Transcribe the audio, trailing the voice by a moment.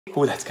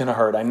Ooh, that's gonna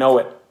hurt. I know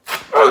it.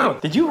 Ugh.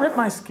 Did you rip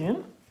my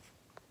skin?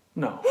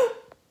 No.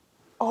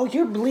 Oh,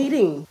 you're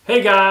bleeding.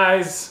 Hey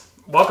guys,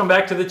 welcome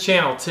back to the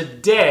channel.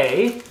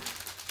 Today,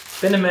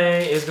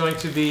 Biname is going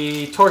to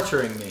be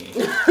torturing me.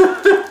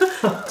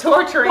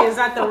 Torturing is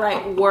not the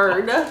right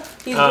word.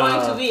 He's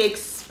going to be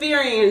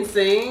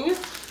experiencing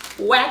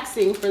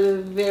waxing for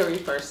the very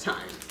first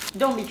time.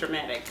 Don't be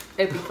dramatic.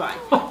 It'll be fine.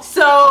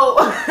 So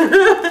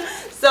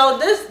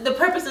the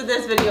purpose of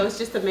this video is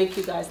just to make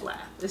you guys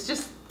laugh. It's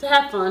just to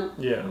have fun.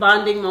 Yeah.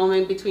 Bonding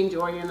moment between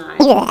Jori and I.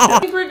 Yeah. I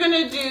think we're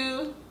gonna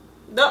do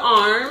the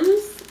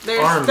arms.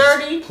 There's arms,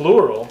 30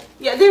 plural.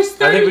 Yeah, there's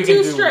 32 I think we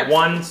can strips. do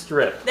one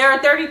strip. There are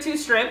 32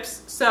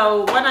 strips,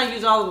 so why not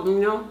use all of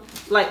them, you know?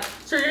 Like,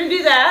 so we're gonna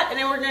do that, and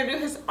then we're gonna do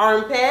his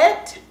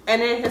armpit,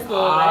 and then his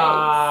little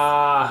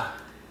legs.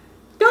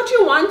 Don't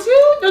you want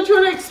to? Don't you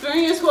want to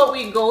experience what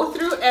we go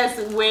through as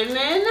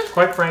women?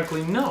 Quite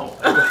frankly, no.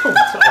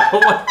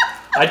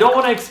 I don't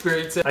want to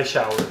experience it. I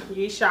showered.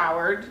 You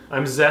showered.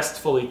 I'm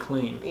zestfully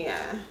clean.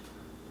 Yeah.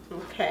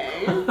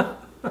 Okay.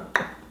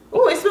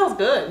 Ooh, it smells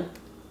good.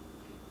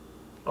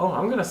 Oh,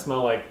 I'm gonna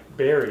smell like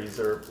berries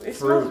or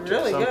fruit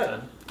really or something.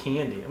 Good.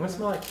 Candy. I'm gonna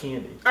smell like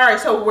candy. All right.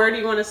 So where do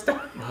you want to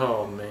start?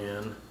 Oh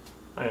man,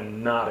 I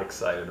am not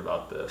excited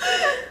about this.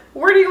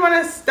 Where do you want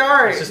to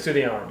start? Let's just do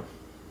the arm.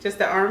 Just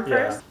the arm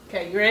first? Yeah.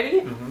 Okay, you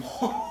ready?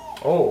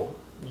 Mm-hmm. Oh,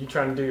 you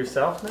trying to do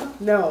yourself now?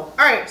 No. All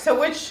right. So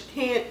which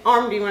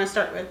arm do you want to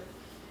start with?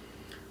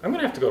 I'm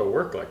gonna have to go to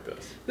work like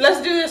this. Let's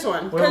do this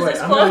one. Wait,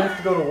 I'm gonna have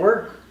to go to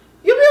work.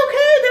 You'll be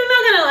okay. They're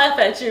not gonna laugh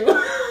at you.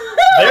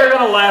 They're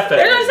gonna laugh at me.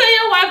 They're gonna say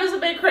your wife is a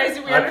bit crazy.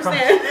 We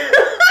understand.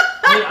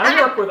 I mean,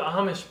 I work with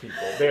Amish people.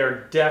 They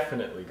are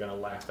definitely gonna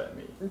laugh at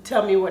me.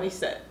 Tell me what he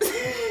said.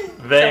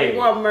 They. Tell me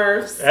what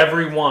Murphs.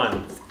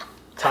 Everyone.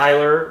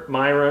 Tyler,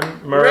 Myron,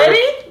 Murph,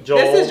 ready? Joel.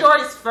 This is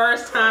Jori's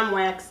first time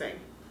waxing.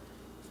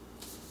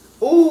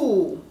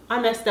 Ooh, I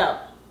messed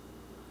up.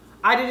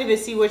 I didn't even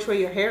see which way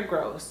your hair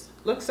grows.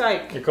 Looks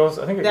like it goes.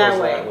 I think it goes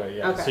that way.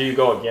 Yeah. Okay. So you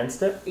go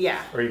against it.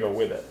 Yeah. Or you go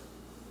with it.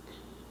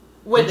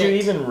 Did you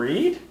even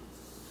read?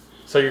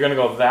 So you're gonna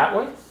go that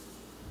way?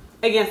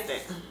 Against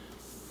it.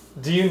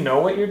 Do you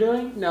know what you're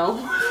doing? No.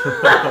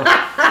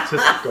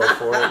 Just go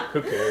for it.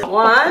 Who cares?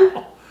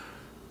 1.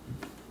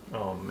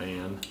 Oh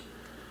man.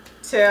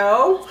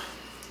 2.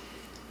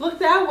 Look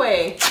that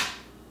way.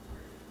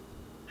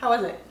 How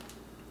was it?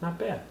 Not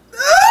bad.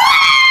 This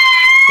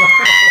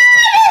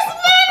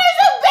man is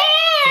a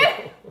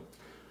bear!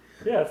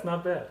 Yeah, it's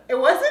not bad. It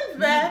wasn't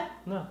bad?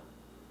 No.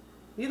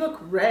 You look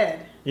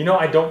red. You know,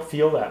 I don't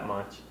feel that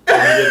much when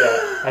you did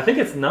that. I think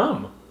it's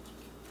numb.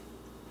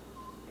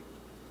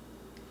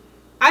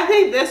 I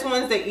think this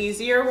one's the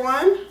easier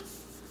one.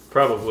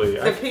 Probably.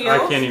 I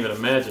can't even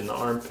imagine the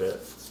armpit.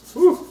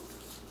 Whew.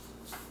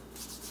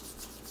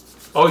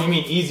 Oh, you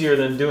mean easier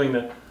than doing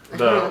the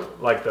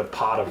like the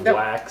pot of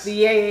wax?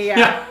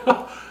 Yeah.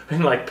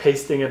 And like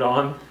pasting it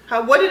on.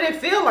 What did it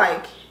feel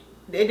like?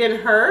 It didn't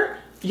hurt?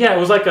 Yeah, it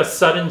was like a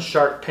sudden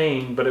sharp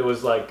pain, but it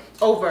was like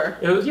over.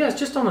 It was, yeah, it's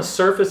just on the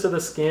surface of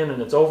the skin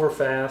and it's over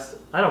fast.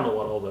 I don't know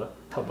what all the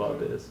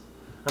hubbub is.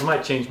 I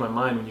might change my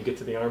mind when you get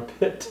to the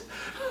armpit.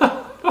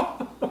 Are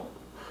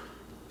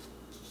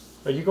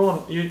you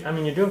going? I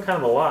mean, you're doing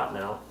kind of a lot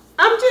now.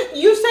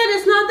 You said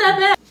it's not that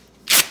bad.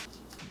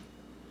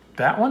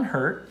 That one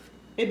hurt.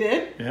 It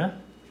did? Yeah.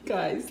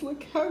 Guys,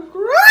 look how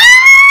gross!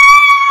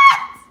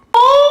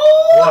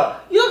 Oh!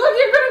 What? You look like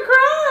you're gonna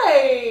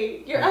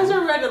cry. Your eyes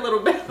are red a little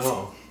bit.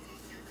 Oh.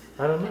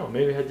 I don't know.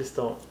 Maybe I just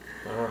don't.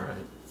 All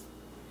right.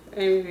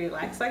 Maybe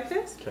relax like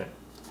this. Okay.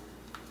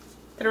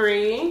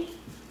 3.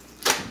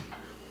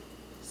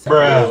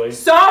 Sorry.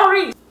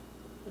 Sorry.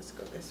 Let's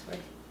go this way.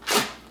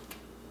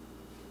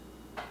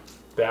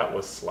 That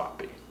was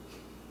sloppy.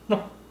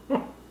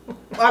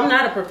 I'm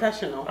not a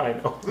professional. I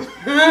know.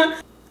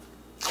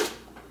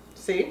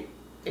 See?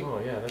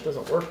 Oh yeah, that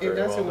doesn't work very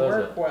well, does it? It doesn't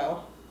work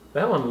well.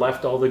 That one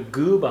left all the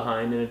goo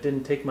behind and it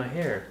didn't take my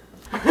hair.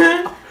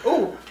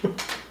 Ooh.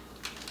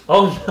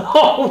 Oh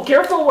no!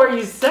 Careful where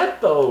you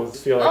set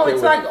those.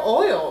 It's like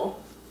oil.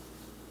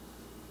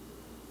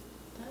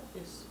 That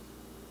is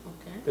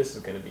okay. This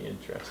is going to be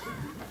interesting.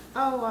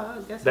 Oh, well, I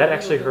guess that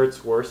actually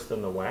hurts worse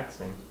than the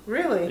waxing.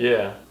 Really?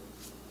 Yeah.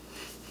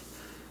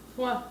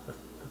 What?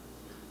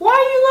 Why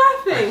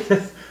are you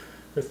laughing?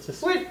 It's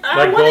just like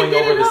going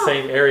over the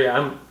same area.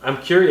 I'm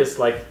curious.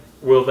 Like,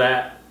 will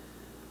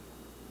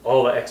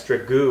all the extra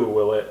goo,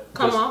 will it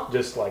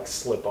just like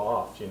slip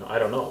off? You know, I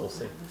don't know. We'll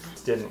see.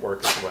 It didn't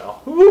work as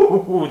well.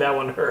 Ooh, that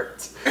one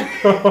hurts.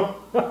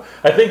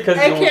 I think because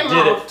you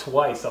did it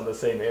twice on the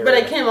same area. But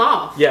it came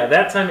off. Yeah,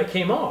 that time it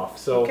came off.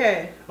 So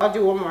okay, I'll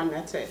do one more and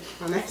that's it.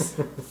 On this.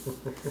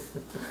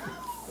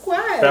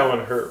 What? That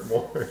one hurt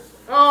more.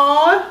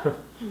 Aww.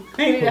 I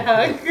need a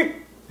hug.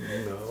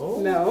 No.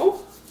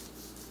 No.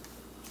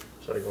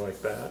 Should I go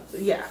like that?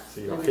 Yeah.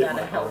 So you don't hit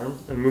my arm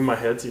and move my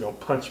head so you don't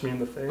punch me in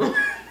the face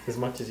as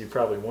much as you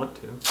probably want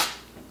to.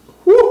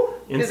 Woo!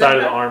 Inside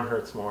of the arm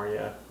hurts more,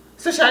 yeah.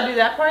 So should I do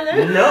that part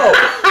then? No.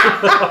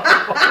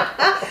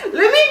 Let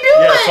me do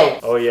it. So,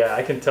 oh yeah,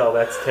 I can tell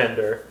that's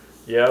tender.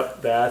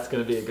 Yep, that's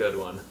gonna be a good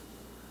one.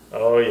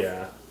 Oh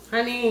yeah.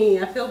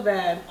 Honey, I feel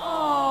bad.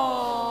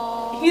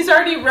 Oh. He's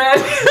already red.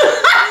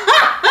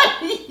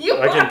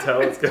 I can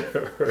tell it's gonna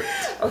hurt.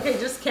 Okay,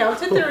 just count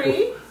to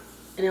 3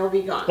 and it'll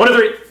be gone. 1,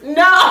 2, 3.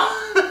 No!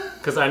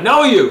 Because I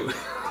know you.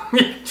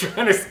 You're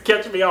trying to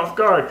catch me off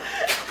guard.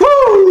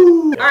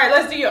 Woo! Alright,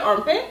 let's do your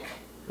armpit.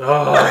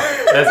 Oh,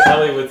 as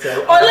Ellie would say.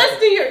 Or let's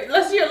do your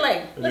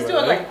leg. Let's do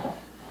a leg.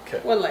 Okay.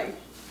 One leg.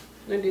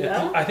 Wanna do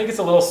that one? I think it's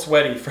a little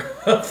sweaty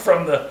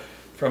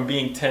from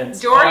being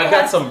tense. Jori I've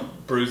got some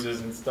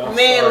bruises and stuff.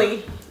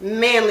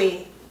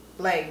 Manly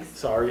legs.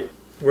 Sorry.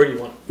 Where do you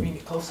want? You need to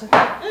get closer?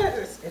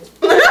 It's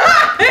fine.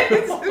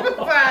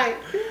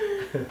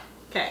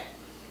 Okay.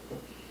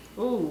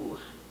 Ooh.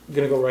 I'm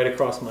gonna go right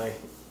across my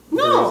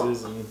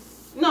bruises and.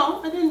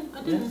 No, I didn't.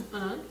 Yeah.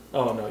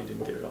 Oh no, you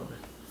didn't get it on there.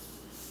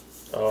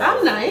 Oh,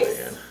 I'm nice.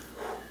 Man.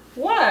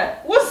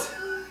 What? What's?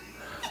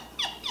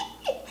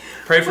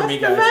 Pray for me,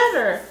 guys. What's the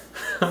matter?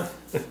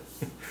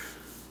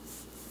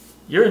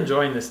 You're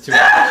enjoying this too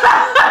much.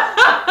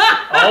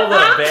 All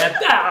the bad.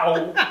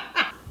 Ow.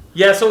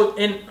 Yeah. So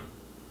in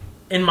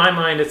my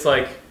mind, it's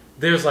like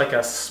there's like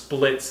a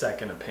split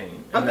second of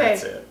pain, and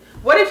that's it.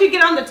 What if you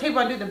get on the table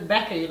and do the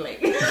back of your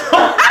leg? You're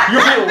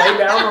gonna lay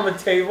down on the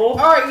table?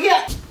 All right.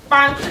 Yeah.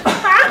 Fine.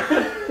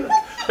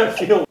 I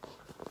feel.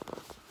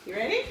 You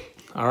ready?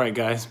 All right,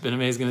 guys.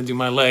 Biname is gonna do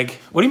my leg.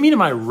 What do you mean?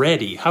 Am I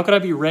ready? How could I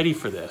be ready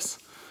for this?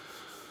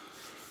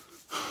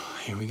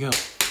 Here we go.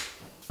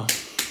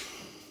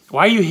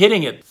 Why are you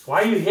hitting it?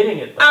 Why are you hitting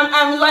it?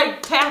 I'm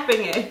like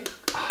tapping it.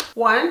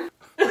 1,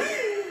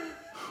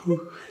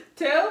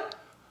 2,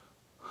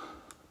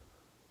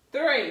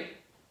 3.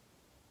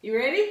 You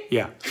ready?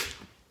 Yeah.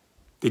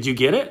 Did you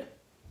get it?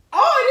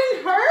 Oh, it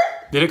didn't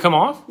hurt? Did it come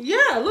off?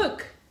 Yeah,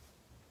 look.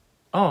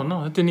 Oh,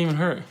 no, it didn't even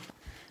hurt.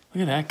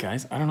 Look at that,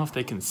 guys. I don't know if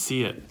they can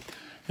see it.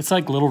 It's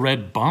like little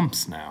red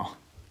bumps now.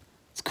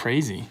 It's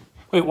crazy.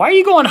 Wait, why are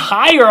you going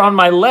higher on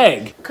my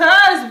leg?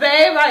 Cause,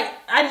 babe,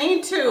 I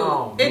need to.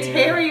 Oh, it's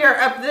hairier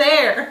up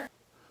there.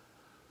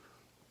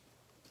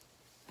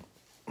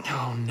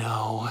 Oh,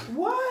 no.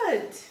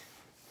 What?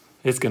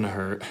 It's gonna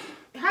hurt.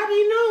 How do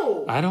you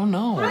know? I don't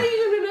know. How are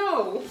you gonna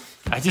know?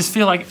 I just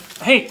feel like,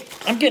 hey,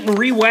 I'm getting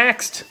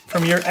re-waxed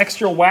from your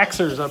extra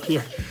waxers up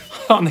here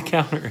on the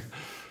counter.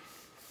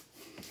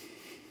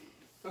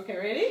 Okay,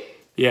 ready?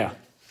 Yeah.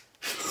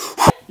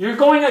 You're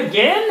going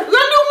again? Let's do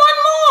one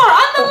more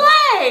on the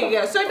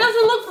leg so it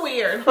doesn't look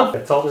weird.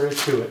 That's all there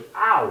is to it.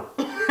 Ow.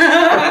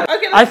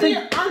 Okay, let's do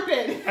your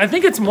armpit. I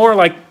think it's more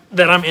like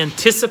that I'm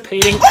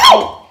anticipating.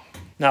 Oh!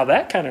 Now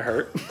that kind of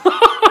hurt.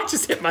 I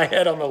just hit my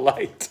head on the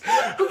light.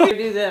 Okay,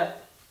 do the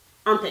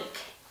armpit.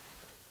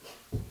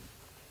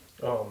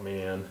 Oh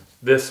man,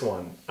 this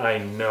one. I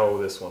know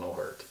this one will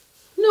hurt.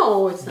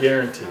 No, it's not.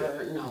 Guaranteed.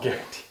 No.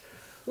 Guaranteed.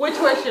 Which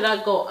way should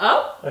I go?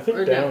 Up? I think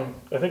down. Down?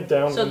 I think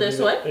down. So this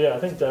way? Yeah, I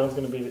think down's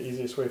gonna be the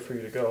easiest way for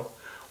you to go.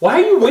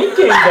 Why are you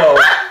winking though?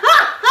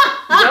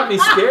 You got me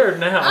scared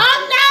now.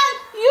 I'm not.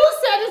 You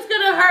said it's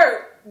gonna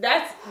hurt.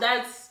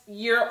 That's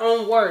your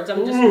own words.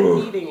 I'm just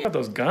repeating it. Got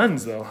those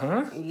guns though,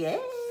 huh? Yeah.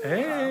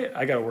 Hey,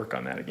 I gotta work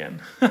on that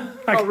again.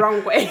 Oh,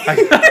 wrong way. I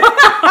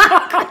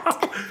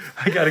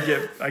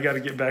gotta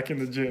get back in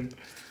the gym.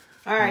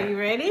 All right, you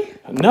ready?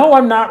 No,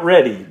 I'm not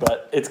ready,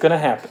 but it's gonna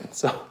happen.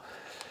 So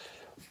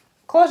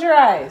close your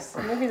eyes.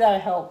 Maybe that'll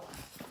help.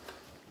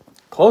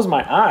 Close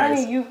my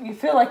eyes. Honey, you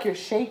feel like you're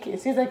shaking. It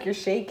seems like you're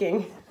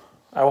shaking.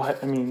 I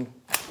mean,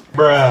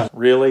 bruh.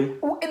 Really?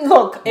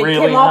 Look, it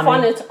really, came off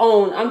honey? On its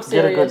own. I'm serious.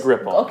 Get a good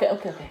grip on.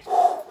 Okay.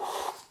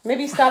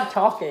 Maybe stop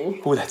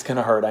talking. Ooh, that's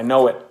gonna hurt. I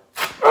know it.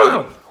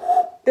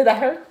 Did that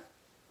hurt?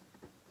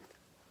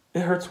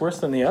 It hurts worse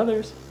than the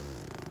others.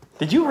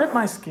 Did you rip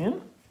my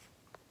skin?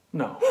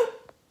 No.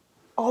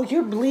 Oh,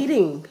 you're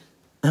bleeding.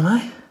 Am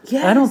I?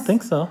 Yes. I don't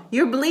think so.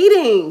 You're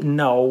bleeding.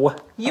 No.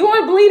 You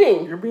are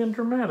bleeding. You're being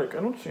dramatic.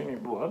 I don't see any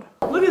blood.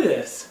 Look at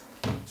this.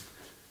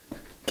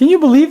 Can you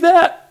believe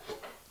that?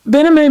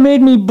 Biname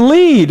made me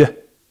bleed.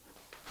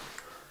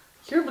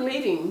 You're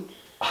bleeding.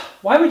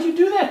 Why would you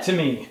do that to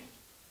me?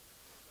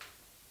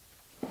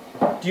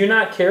 Do you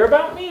not care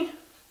about me?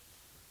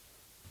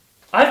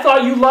 I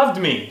thought you loved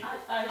me.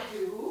 I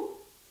do.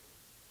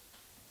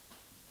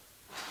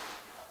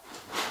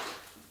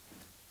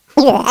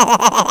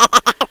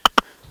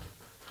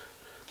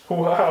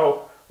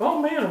 Wow. Oh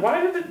man,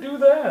 why did it do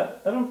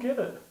that? I don't get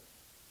it.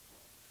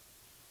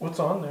 What's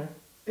on there?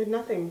 It's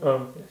nothing.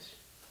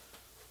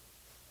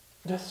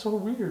 That's so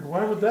weird.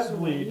 Why would that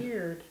bleed?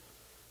 Weird.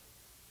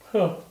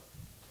 Huh.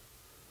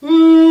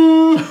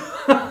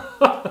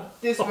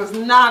 This was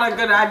not a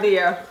good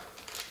idea.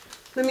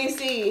 Let me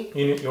see.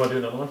 You want to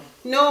do another one?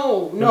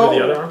 No. Do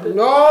the other armpit?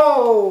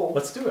 No.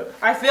 Let's do it.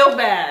 I feel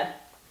bad.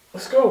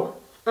 Let's go.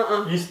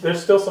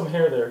 There's still some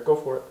hair there. Go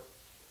for it.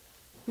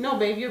 No,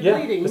 babe, you're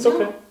bleeding. It's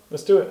okay.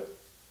 Let's do it.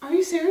 Are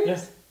you serious?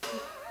 Yes.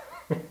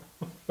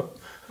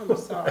 I'm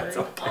sorry. That's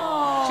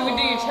okay. Should we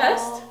do your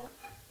chest?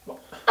 No,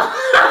 I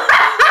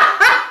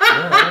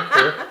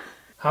don't care.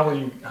 How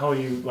are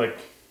you like?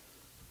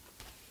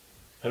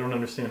 I don't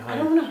understand how. I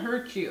don't want to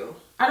hurt you.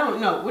 I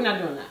don't know. We're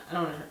not doing that. I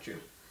don't want to hurt you.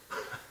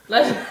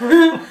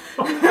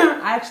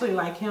 I actually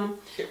like him.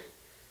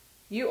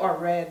 You are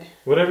red.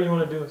 Whatever you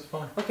want to do is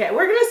fine. Okay,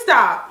 we're gonna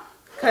stop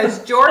because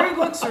Jori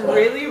looks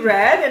really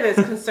red and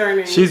it's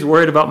concerning. She's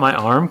worried about my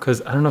arm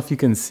because I don't know if you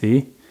can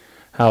see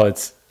how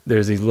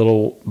there's these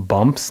little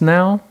bumps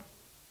now.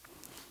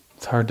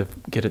 It's hard to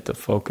get it to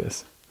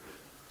focus.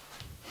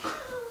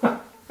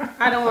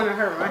 I don't want to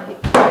hurt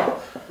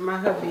my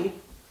hubby.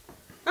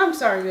 I'm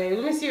sorry, babe.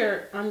 Let me see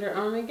your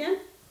underarm again.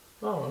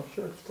 Oh, I'm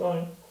sure it's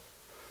fine.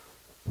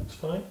 It's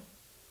fine.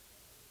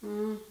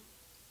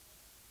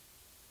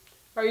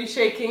 Are you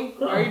shaking?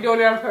 Are you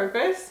doing it on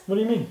purpose? What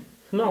do you mean?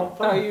 No, I'm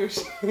fine. Oh, you're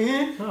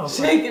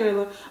shaking a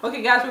little.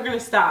 Okay, guys, we're gonna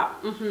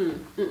stop.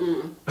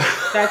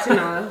 That's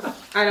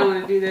enough. I don't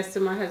want to do this to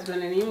my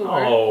husband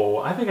anymore. Oh,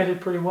 I think I did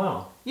pretty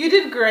well. You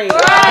did great.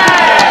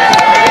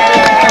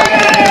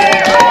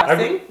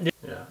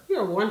 Yeah.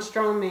 You're one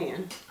strong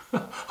man.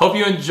 Hope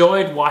you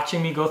enjoyed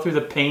watching me go through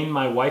the pain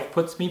my wife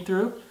puts me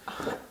through.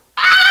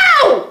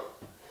 Ow!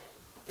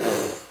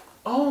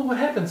 Oh, what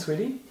happened,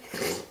 sweetie?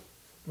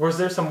 Was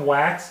there some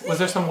wax? Was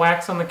there some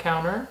wax on the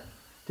counter?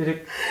 Did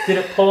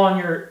it pull on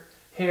your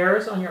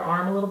hairs on your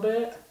arm a little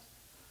bit?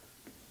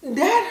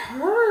 That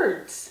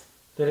hurts.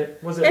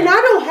 Was it? And I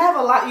don't have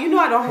a lot. You know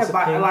I don't have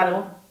a lot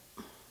of.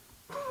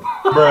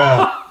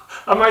 Bruh.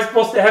 Am I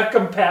supposed to have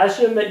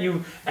compassion that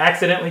you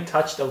accidentally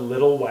touched a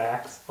little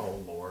wax? Oh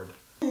Lord.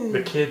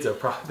 The kids are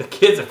probably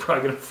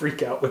gonna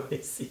freak out when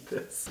they see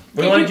this.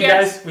 We wanted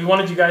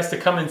you guys to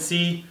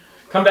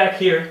come back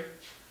here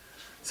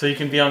so you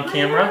can be on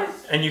camera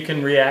and you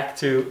can react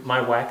to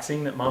my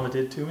waxing that Mama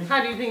did to me.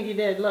 How do you think you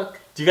did? Look.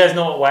 Do you guys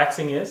know what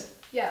waxing is?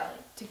 Yeah,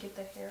 like to get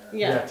the hair off.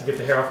 Yeah, to get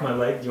the hair off my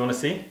leg. Do you want to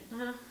see?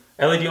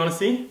 Ellie, do you want to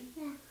see?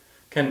 Yeah.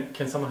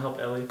 Can someone help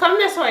Ellie? Come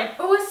this way.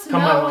 Oh, it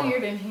smells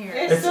weird in here.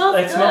 It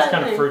smells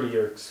kind of fruity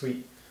or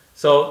sweet.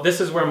 So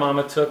this is where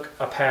Mama took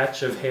a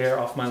patch of hair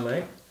off my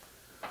leg.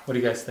 What do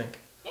you guys think?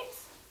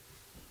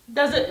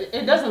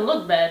 It doesn't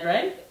look bad,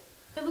 right?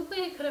 It looked like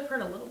it could have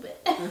hurt a little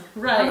bit.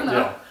 Right. I don't know.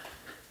 Yeah.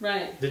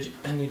 Right.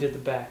 And you did the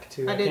back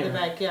too. I did the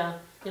back, yeah.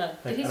 Yeah.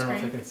 Did he I don't know if I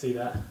scream? can see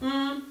that.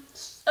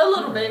 A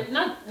little bit.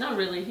 Not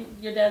really.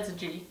 Your dad's a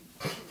G.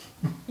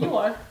 You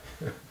are.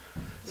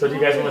 So do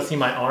you guys want to see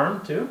my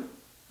arm too?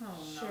 Oh,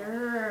 no.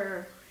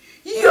 Sure.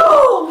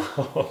 Yo!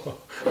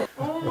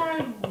 Oh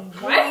my.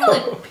 Why do you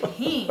look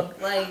pink?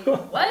 Like,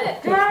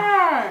 what?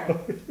 God!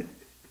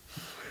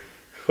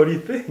 What do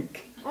you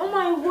think? Oh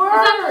my Is that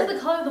word! because the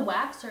color of the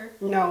wax or?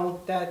 No,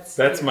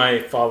 that's my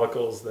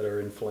follicles that are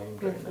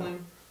inflamed right now.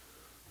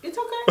 It's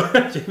okay.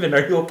 Jamin,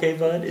 are you okay,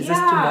 bud? Is this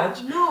too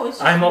much? No, it's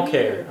just I'm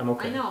okay. weird. I'm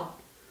okay. I know.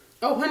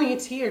 Oh, honey,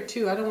 it's here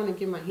too. I don't want to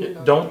give my hand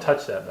over. Don't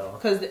touch that, Bella.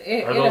 Because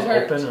it Are those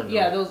hurts. open or no?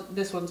 Yeah,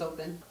 this one's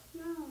open.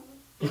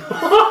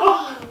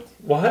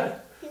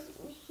 What?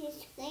 He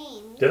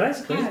screamed. Did I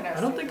scream? I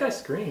don't think I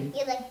screamed.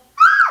 You're like,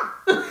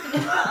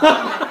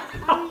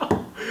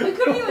 We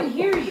couldn't even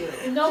hear you.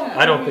 No.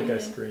 I don't think I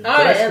screamed. Did All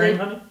right, I scream,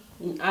 Ellie.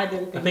 honey? I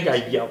didn't think I think I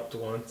yelped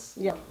once.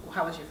 Yeah.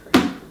 How was your first?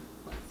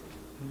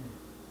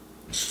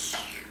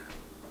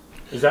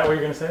 Is that what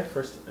you're going to say?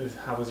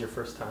 How was your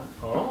first time?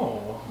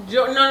 Oh.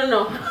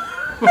 No.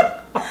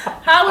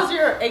 How was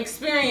your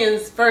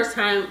experience first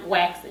time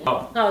waxing?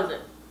 Oh. How was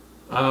it?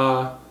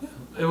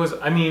 It was,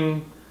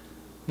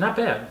 not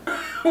bad.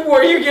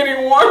 Were you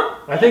getting warm?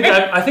 I think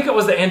it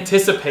was the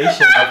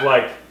anticipation of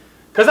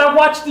because I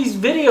watched these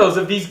videos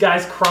of these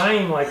guys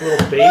crying like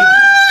little babies.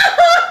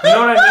 You know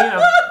what I mean?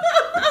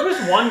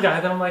 There's one guy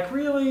that I'm like,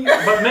 really?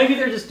 But maybe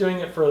they're just doing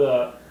it for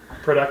the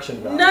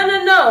production value.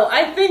 No.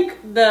 I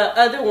think the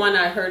other one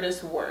I heard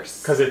is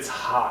worse. Because it's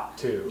hot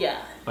too.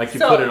 Yeah. Like you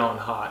put it on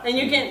hot. And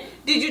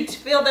did you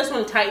feel this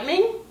one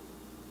tightening?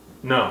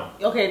 No.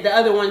 Okay, the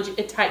other one,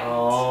 it tightens.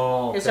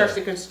 Oh, okay. It starts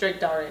to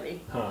constrict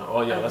already.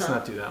 Oh yeah, let's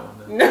not do that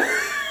one then.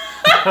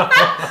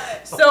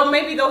 So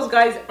maybe those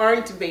guys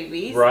aren't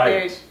babies.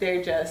 Right.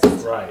 They're just.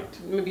 Right.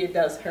 Maybe it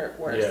does hurt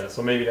worse. Yeah,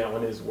 so maybe that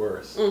one is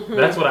worse.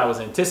 That's what I was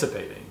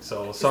anticipating.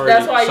 So sorry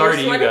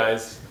to you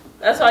guys.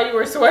 That's why you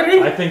were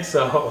sweating? I think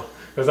so.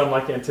 Because I'm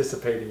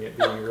anticipating it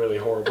being really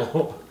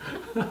horrible.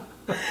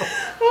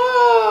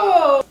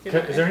 Oh. Is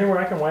there anywhere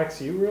I can wax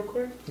you real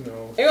quick?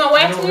 No. You want to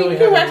wax me? You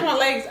can wax my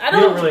legs. You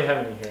don't really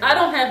have any hair. I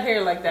don't have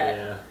hair like that.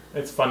 Yeah.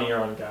 It's funnier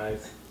on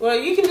guys. Well,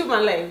 you can do my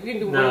leg. You can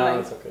do one leg. No,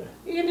 it's okay.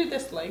 You can do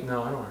this leg.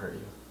 No, I don't want to hurt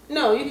you.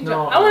 No, you can try.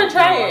 No, I want to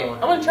try it. I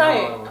I want to try No,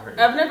 I it. don't wanna hurt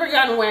you. I've never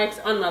gotten wax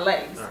on my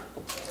legs. All right.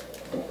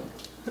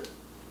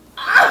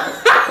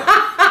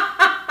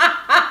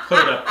 Put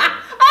it up there.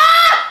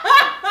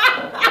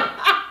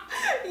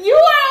 You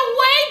are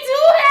way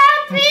too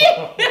happy.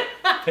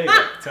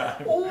 Payback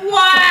time.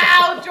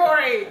 Wow,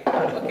 Jori.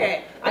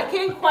 Okay, I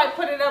can't quite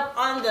put it up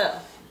on the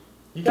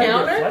You gotta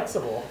counter. get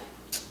flexible.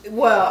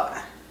 Well,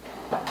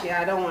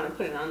 yeah, I don't want to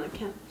put it on the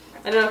counter.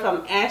 I don't know if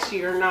I'm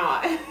ashy or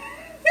not.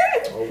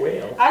 Oh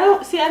well. I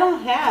don't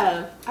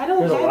have.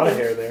 There's a lot of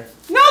hair there.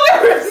 No,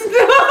 there's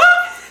not.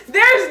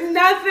 There's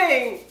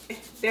nothing.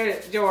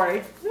 There's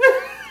Jori.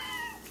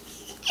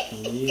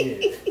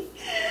 Yeah.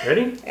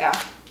 Ready? Yeah.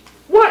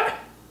 What?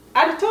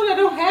 I told you I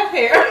don't have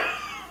hair.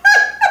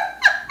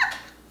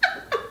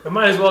 I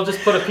might as well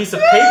just put a piece of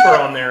paper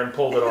on there and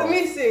pulled it off. Let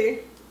me see.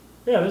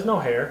 Yeah, there's no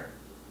hair.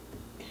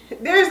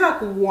 There's like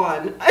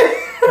one.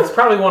 It's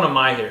probably one of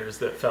my hairs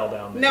that fell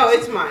down there. No,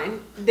 it's mine.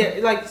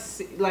 They're like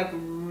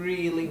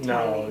really tiny.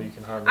 No, you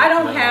can hardly. I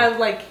don't have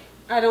like,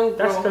 I don't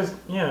grow. That's because,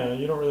 yeah,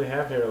 you don't really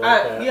have hair like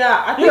that.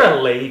 Yeah, I think you're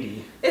a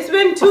lady. It's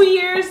been 2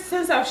 years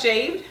since I've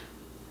shaved.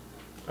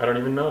 I don't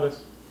even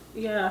notice.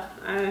 Yeah,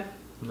 I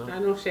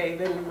don't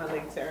shave and my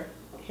legs are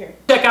here.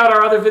 Check out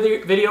our other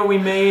video we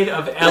made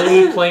of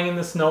Ellie playing in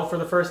the snow for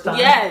the first time.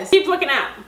 Yes. Keep looking out.